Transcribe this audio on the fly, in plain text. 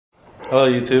Hello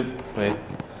YouTube. Wait,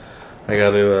 I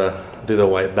gotta do the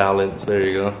white balance. There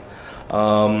you go.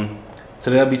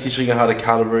 Today I'll be teaching you how to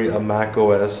calibrate a Mac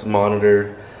OS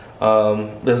monitor.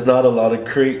 There's not a lot of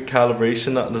great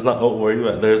calibration. There's not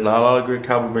a lot of great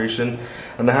calibration,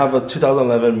 and I have a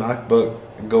 2011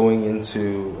 MacBook going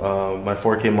into my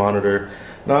 4K monitor.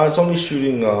 Now it's only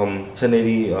shooting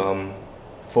 1080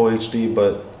 full HD,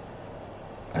 but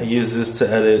I use this to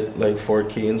edit like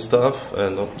 4K and stuff.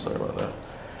 And oh, sorry about that.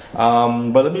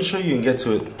 But let me show you and get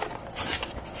to it.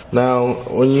 Now,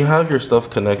 when you have your stuff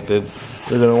connected,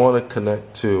 you're gonna want to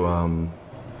connect to. You're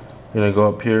gonna go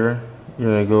up here.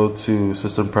 You're gonna go to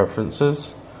System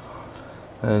Preferences,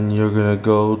 and you're gonna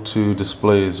go to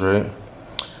Displays. Right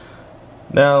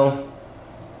now,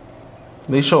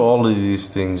 they show all of these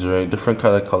things, right? Different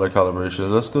kind of color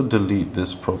calibration. Let's go delete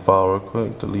this profile real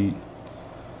quick. Delete.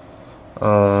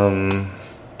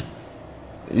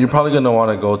 You're probably gonna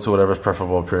want to go to whatever's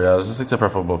preferable up here. Yeah, let's just stick to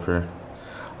preferable up here.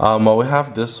 While we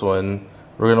have this one,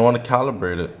 we're gonna want to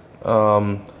calibrate it.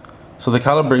 So the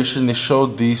calibration, they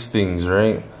showed these things,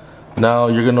 right? Now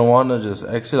you're gonna want to just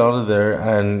exit out of there,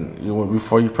 and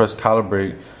before you press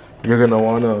calibrate, you're gonna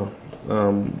want to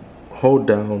hold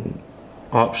down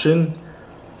Option.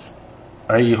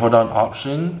 Alright, you hold down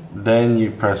Option, then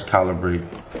you press calibrate.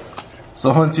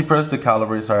 So once you press the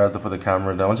calibrate, sorry I have to put the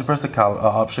camera down. Once you press the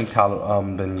Option,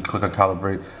 then you click on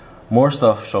calibrate. More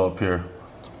stuff show up here.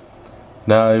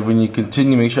 Now when you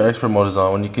continue, make sure expert mode is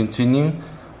on. When you continue,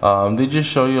 they just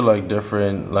show you like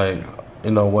different, like, you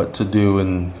know, what to do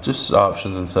and just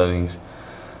options and settings.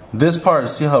 This part,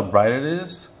 see how bright it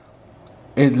is?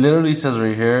 It literally says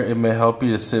right here, it may help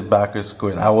you to sit back or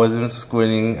squint. I wasn't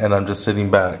squinting and I'm just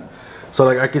sitting back. So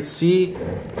like I could see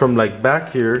from like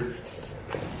back here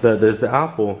that there's the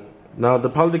apple. Now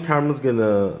probably the camera's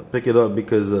gonna pick it up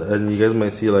because and you guys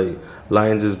might see like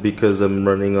lines is because I'm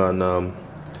running on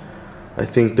I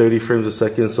think 30 frames a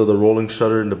second, so the rolling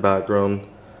shutter in the background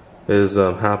is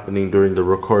happening during the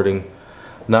recording.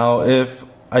 Now if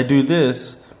I do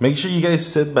this, make sure you guys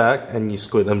sit back and you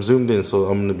squint. I'm zoomed in, so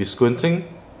I'm gonna be squinting.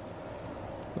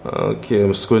 Okay,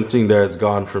 I'm squinting. There, it's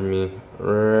gone for me.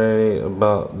 Right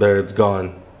about there, it's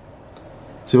gone.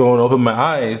 See, when I open my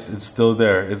eyes, it's still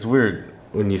there. It's weird.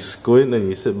 When you squint and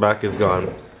you sit back, it's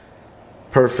gone.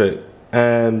 Perfect.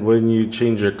 And when you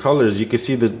change your colors, you can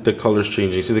see the colors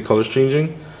changing. See the colors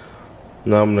changing?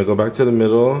 Now I'm gonna go back to the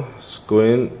middle,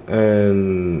 squint,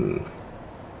 and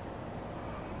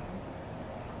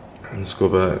let's go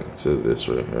back to this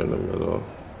right here in the middle.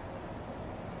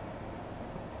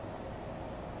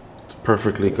 It's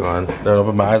perfectly gone. Then I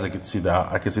open my eyes, I can see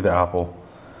the apple.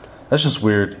 That's just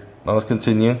weird. Now let's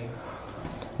continue.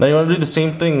 Now you want to do the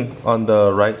same thing on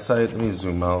the right side. Let me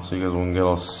zoom out so you guys won't get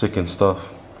all sick and stuff.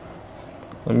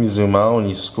 Let me zoom out when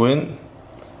you squint.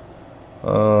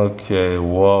 Okay,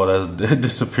 whoa, it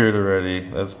disappeared already.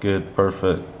 That's good,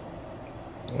 perfect.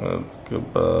 That's good.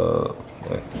 So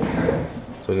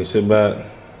when you sit back,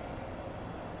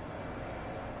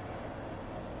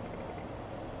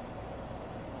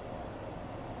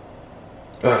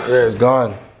 there, it's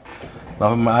gone. Now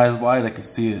with my eyes wide, I can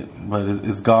see it, but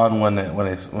it's gone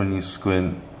when you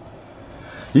squint.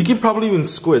 You can probably even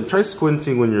squint. Try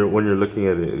squinting when you're looking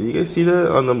at it. You guys see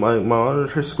that on my monitor?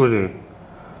 Try squinting.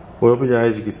 When you open your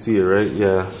eyes, you can see it, right?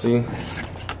 Yeah. See?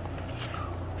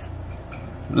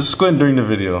 Just squint during the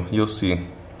video. You'll see.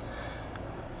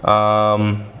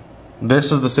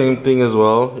 This is the same thing as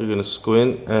well. You're gonna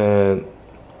squint and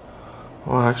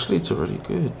oh, actually, it's already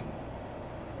good.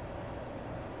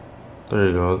 There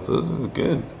you go. This is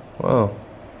good. Wow.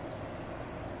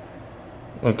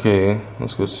 Okay,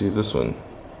 let's go see this one.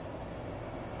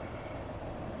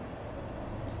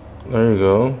 There you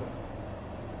go.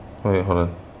 Wait, hold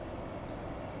on.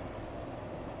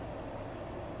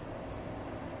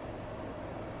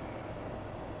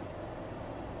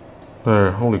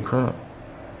 There, holy crap.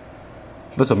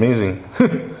 That's amazing.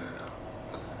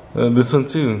 This one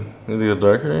too. Is it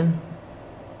darker?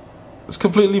 It's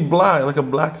completely black, like a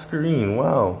black screen.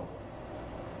 Wow.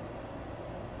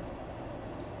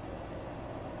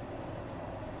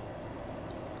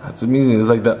 That's amazing. It's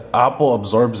like the apple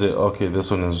absorbs it. Okay, this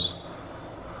one is.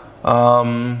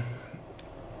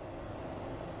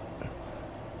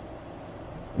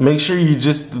 Make sure you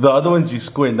the other ones you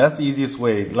squint. That's the easiest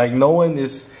way. Like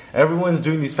everyone's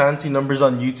doing these fancy numbers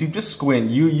on YouTube. Just squint.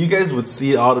 You guys would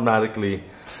see it automatically.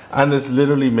 And it's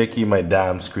literally making my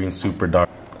damn screen super dark.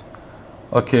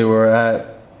 Okay, we're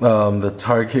at the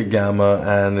target gamma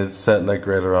and it's set like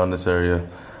right around this area.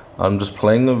 I'm just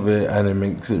playing with it and it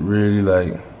makes it really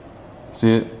like,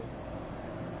 see it?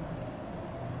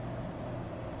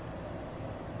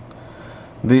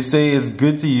 They say it's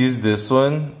good to use this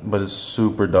one, but it's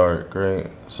super dark,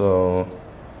 right? So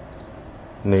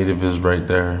native is right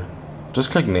there.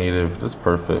 Just click native. That's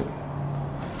perfect.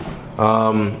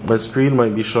 My screen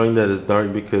might be showing that it's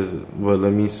dark because, but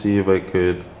let me see if I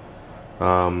could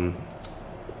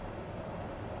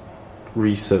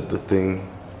reset the thing.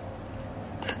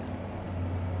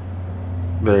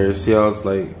 There, see how it's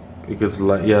like it gets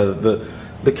light. Yeah,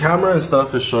 the camera and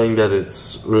stuff is showing that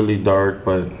it's really dark,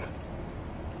 but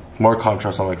more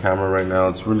contrast on my camera right now.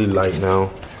 It's really light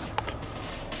now.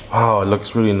 Wow, it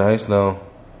looks really nice now.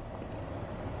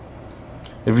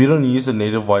 If you don't use a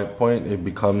native white point, it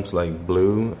becomes like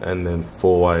blue and then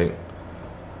full white,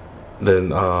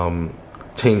 then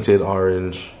tainted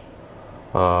orange,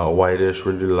 whitish,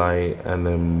 really light, and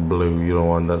then blue. You don't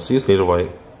want that, so use native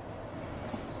white.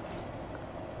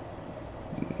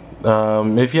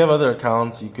 If you have other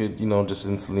accounts, you could, you know, just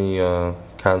instantly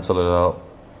cancel it out.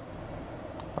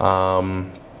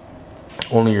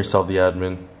 Only yourself, the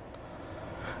admin.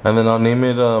 And then I'll name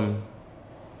it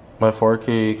my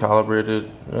 4K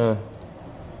calibrated. Yeah.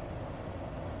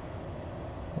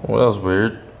 Well, that was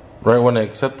weird. Right when I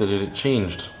accepted it, it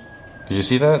changed. Did you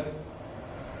see that?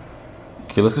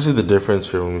 Okay, let's go see the difference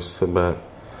here when we sit back.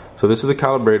 So this is the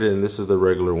calibrated and this is the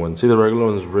regular one. See, the regular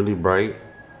one is really bright.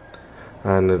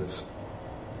 And it's,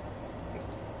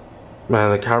 man,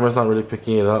 the camera's not really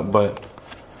picking it up, but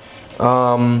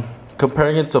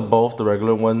comparing it to both the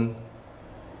regular one,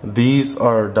 these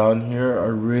are down here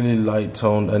are really light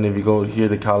toned, and if you go here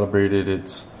to calibrated,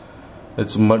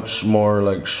 it's much more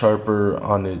like sharper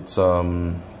on its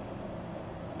the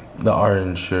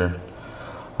orange here.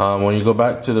 When you go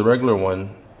back to the regular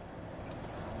one,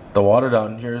 the water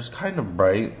down here is kind of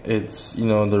bright. It's, you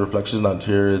know, the reflection's not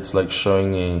here. It's like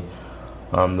showing a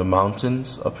the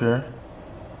mountains up here.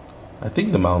 I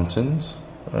think the mountains.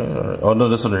 Oh no,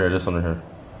 this one here, this one here.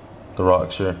 The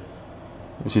rocks here.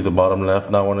 You see the bottom left.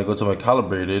 Now when I go to my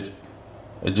calibrated,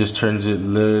 it just turns it a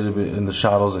little bit in the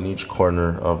shadows in each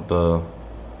corner of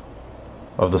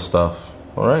the stuff.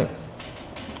 Alright.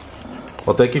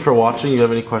 Well, thank you for watching. If you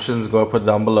have any questions, go put it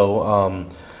down below.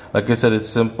 Like I said, it's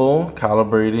simple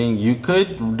calibrating. You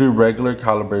could do regular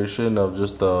calibration of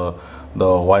just the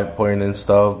white point and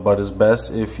stuff, but it's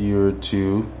best if you're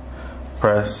to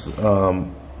press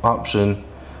option.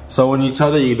 So when you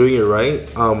tell that you're doing it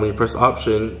right, when you press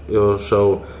option, it'll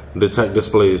show detect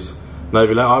displays. Now if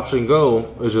you let option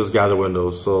go, it's just gather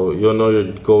windows, so you'll know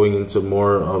you're going into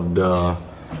more of the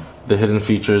hidden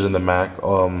features in the Mac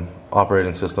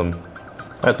operating system.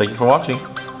 Alright, thank you for watching.